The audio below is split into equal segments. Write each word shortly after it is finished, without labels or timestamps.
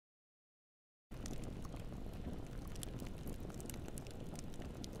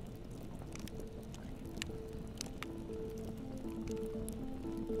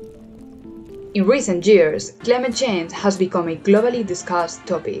In recent years, climate change has become a globally discussed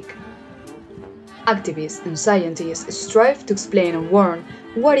topic. Activists and scientists strive to explain and warn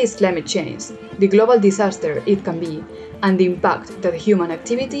what is climate change, the global disaster it can be, and the impact that human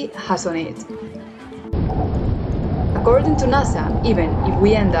activity has on it. According to NASA, even if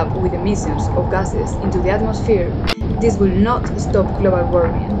we end up with emissions of gases into the atmosphere, this will not stop global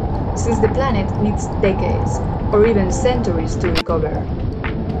warming, since the planet needs decades or even centuries to recover.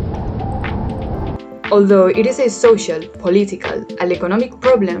 Although it is a social, political, and economic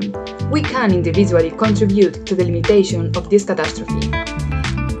problem, we can individually contribute to the limitation of this catastrophe.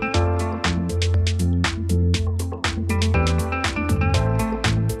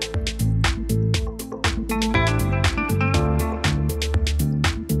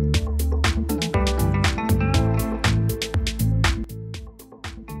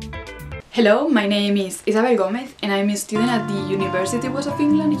 Hello, my name is Ignacio Gómez and I'm a student at the University of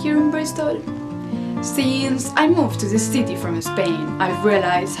England here in Bristol. Since I moved to this city from Spain, I've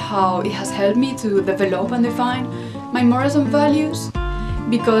realized how it has helped me to develop and define my morals and values.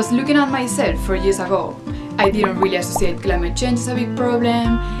 Because looking at myself 4 years ago, I didn't really associate climate change as a big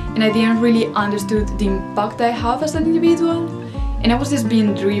problem, and I didn't really understood the impact I have as an individual. And I was just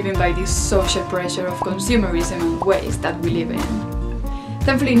being driven by this social pressure of consumerism and waste that we live in.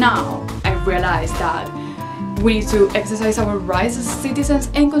 Thankfully now, I realized that we need to exercise our rights as citizens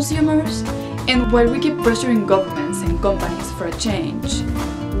and consumers, and while we keep pressuring governments and companies for a change,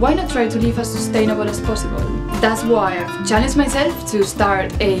 why not try to live as sustainable as possible? That's why I've challenged myself to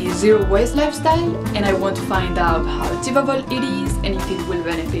start a zero-waste lifestyle, and I want to find out how achievable it is and if it will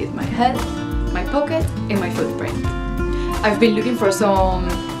benefit my health, my pocket and my footprint. I've been looking for some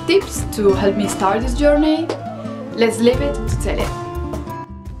tips to help me start this journey. Let's leave it to tell it.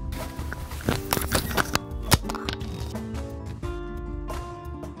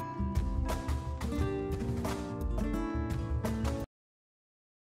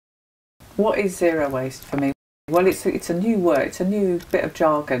 What is zero waste for me? Well, it's a new word, it's a new bit of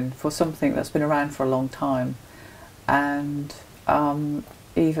jargon for something that's been around for a long time. And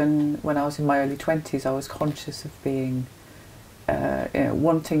even when I was in my early 20s, I was conscious of being,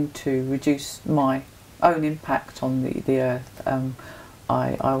 wanting to reduce my own impact on the earth.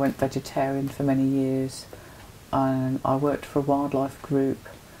 I went vegetarian for many years, and I worked for a wildlife group,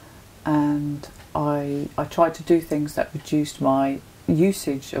 and I tried to do things that reduced my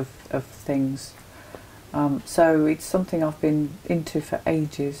usage of things. So it's something I've been into for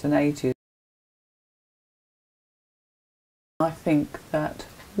ages and ages. I think that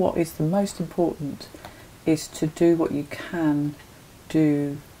what is the most important is to do what you can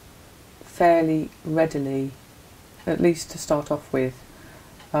do fairly readily, at least to start off with,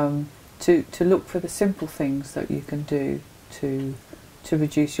 to look for the simple things that you can do to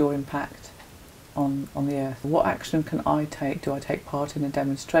reduce your impact on the earth. What action can I take? Do I take part in a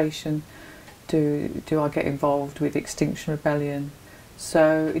demonstration? Do I get involved with Extinction Rebellion?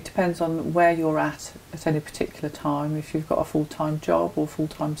 So it depends on where you're at any particular time. If you've got a full-time job or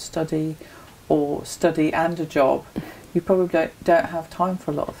full-time study, or study and a job, you probably don't have time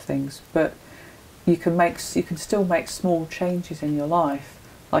for a lot of things. But you can still make small changes in your life,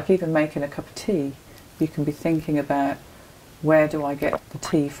 like even making a cup of tea. You can be thinking about, where do I get the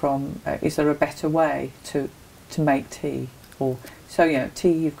tea from? Is there a better way to make tea? Or so, you know,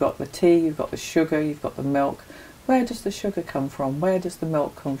 tea, you've got the sugar, you've got the milk. Where does the sugar come from? Where does the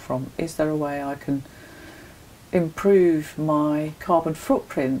milk come from? Is there a way I can improve my carbon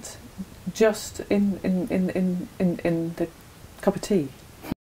footprint just in the cup of tea?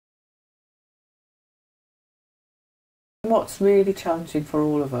 What's really challenging for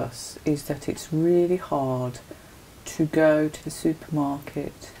all of us is that it's really hard to go to the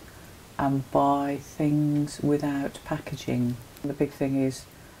supermarket and buy things without packaging. The big thing is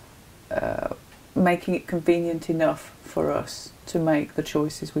making it convenient enough for us to make the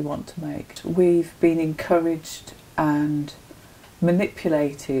choices we want to make. We've been encouraged and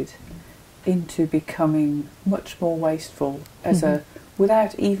manipulated into becoming much more wasteful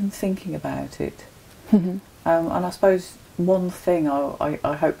without even thinking about it. And I suppose one thing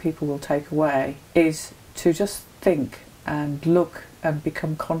I hope people will take away is to just think and look and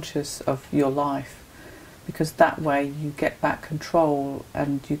become conscious of your life, because that way you get back control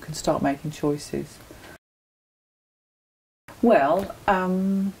and you can start making choices. Well,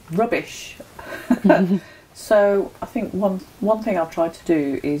 rubbish. So I think one thing I've tried to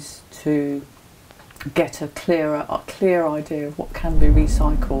do is to get a clear idea of what can be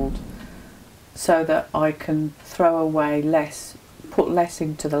recycled, so that I can throw away less, put less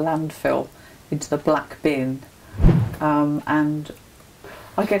into the landfill, into the black bin. And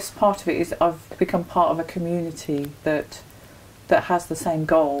I guess part of it is I've become part of a community that has the same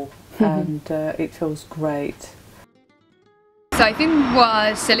goal, and it feels great. So I think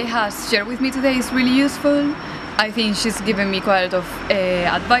what Shelley has shared with me today is really useful. I think she's given me quite a lot of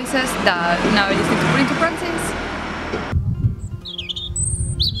advices that now I just need to put into practice.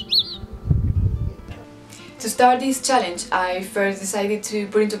 To start this challenge, I first decided to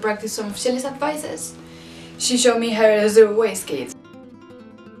put into practice some of Shelley's advices. She showed me her zero waste kit.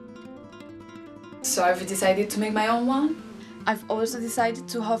 So I've decided to make my own one. I've also decided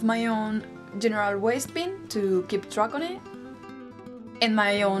to have my own general waste bin to keep track on it, and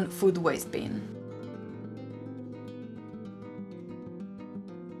my own food waste bin.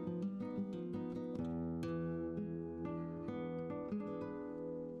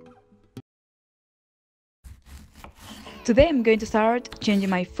 Today I'm going to start changing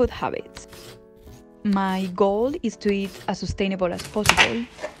my food habits. My goal is to eat as sustainable as possible,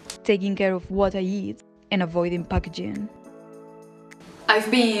 taking care of what I eat and avoiding packaging. I've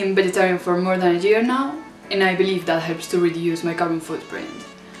been vegetarian for more than a year now, and I believe that helps to reduce my carbon footprint.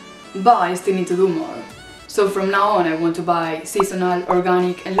 But I still need to do more. So from now on I want to buy seasonal,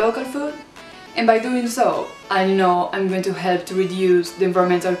 organic and local food, and by doing so, I know I'm going to help to reduce the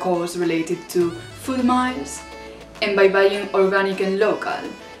environmental costs related to food miles, and by buying organic and local,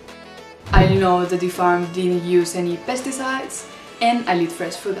 I know that the farm didn't use any pesticides, and I'll eat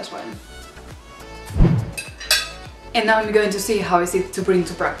fresh food as well. And now I'm going to see how is it to put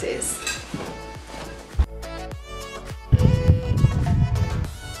into practice.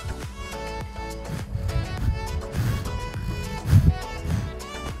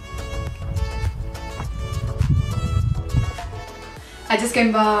 I just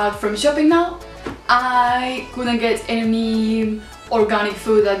came back from shopping now. I couldn't get any organic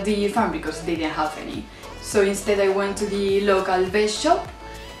food at the farm because they didn't have any. So instead I went to the local veg shop,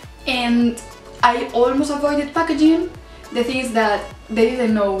 and I almost avoided packaging. The thing is that they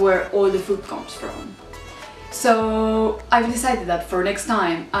didn't know where all the food comes from. So I've decided that for next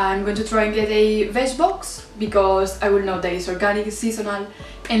time I'm going to try and get a veg box, because I will know that it's organic, seasonal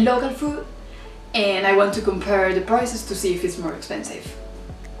and local food, and I want to compare the prices to see if it's more expensive.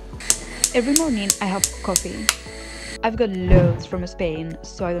 Every morning I have coffee. I've got loads from Spain,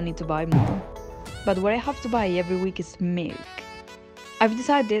 so I don't need to buy more. But what I have to buy every week is milk. I've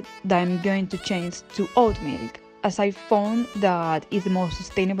decided that I'm going to change to oat milk, as I found that it's the most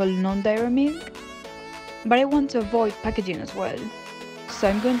sustainable non-dairy milk. But I want to avoid packaging as well, so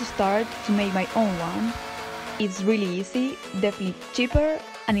I'm going to start to make my own one. It's really easy, definitely cheaper,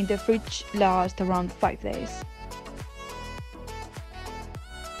 and in the fridge lasts around 5 days.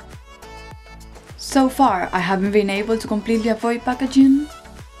 So far I haven't been able to completely avoid packaging.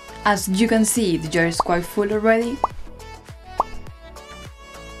 As you can see, the jar is quite full already.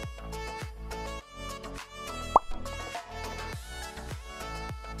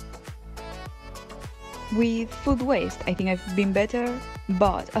 With food waste, I think I've been better,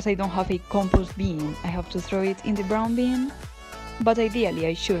 but as I don't have a compost bin, I have to throw it in the brown bin. But ideally,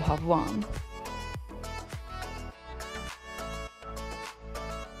 I should have one.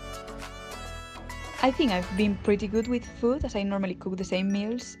 I think I've been pretty good with food, as I normally cook the same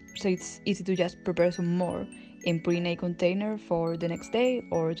meals, so it's easy to just prepare some more and put in a container for the next day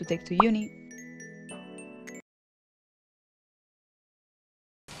or to take to uni.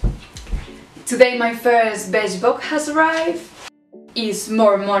 Today my first veg box has arrived. It's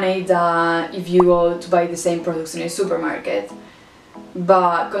more money than if you go to buy the same products in a supermarket.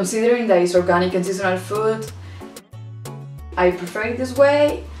 But considering that it's organic and seasonal food, I prefer it this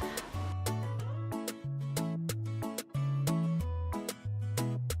way.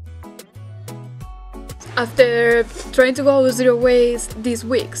 After trying to go zero waste these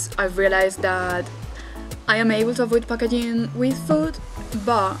weeks, I've realized that I am able to avoid packaging with food,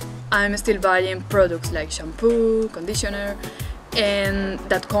 but I'm still buying products like shampoo, conditioner, and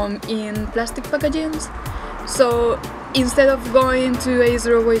that come in plastic packagings. So instead of going to a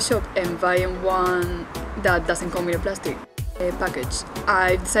zero waste shop and buying one that doesn't come in a plastic package,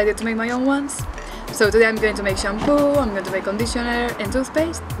 I've decided to make my own ones. So today I'm going to make shampoo, I'm going to make conditioner and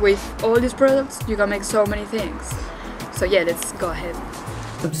toothpaste. With all these products you can make so many things. So yeah, let's go ahead.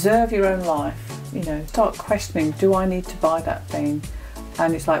 Observe your own life, you know, start questioning, do I need to buy that thing?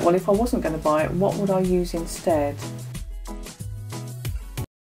 And it's like, well, if I wasn't going to buy it, what would I use instead?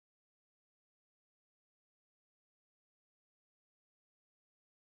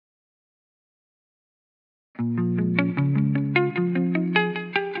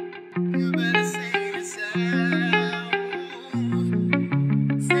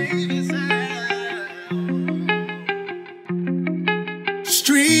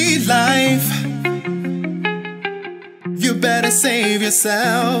 better save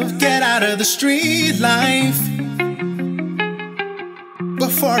yourself. Get out of the street life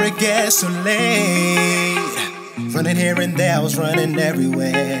before it gets too late. Running here and there, I was running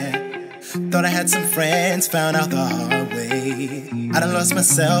everywhere. Thought I had some friends, found out the hard way. I done lost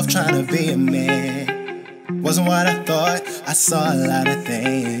myself trying to be a man. Wasn't what I thought, I saw a lot of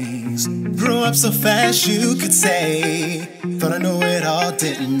things. Grew up so fast, you could say. Thought I knew it all,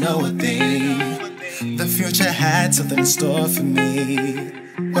 didn't know a thing. The future had something in store for me.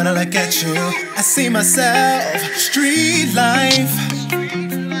 When I look at you, I see myself. Street life,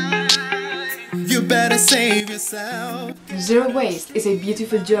 you better save yourself. Zero waste is a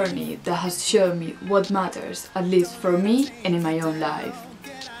beautiful journey that has shown me what matters, at least for me and in my own life.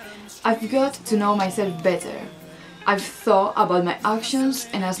 I've got to know myself better. I've thought about my actions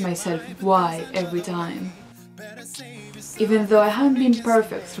and asked myself why every time. Even though I haven't been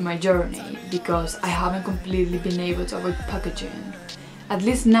perfect through my journey, because I haven't completely been able to avoid packaging, at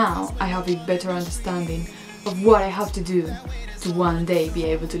least now I have a better understanding of what I have to do to one day be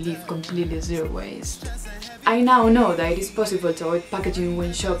able to live completely zero waste. I now know that it is possible to avoid packaging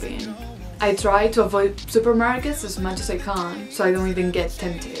when shopping. I try to avoid supermarkets as much as I can, so I don't even get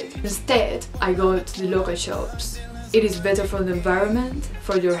tempted. Instead, I go to the local shops. It is better for the environment,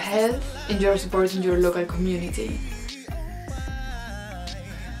 for your health, and you're supporting your local community.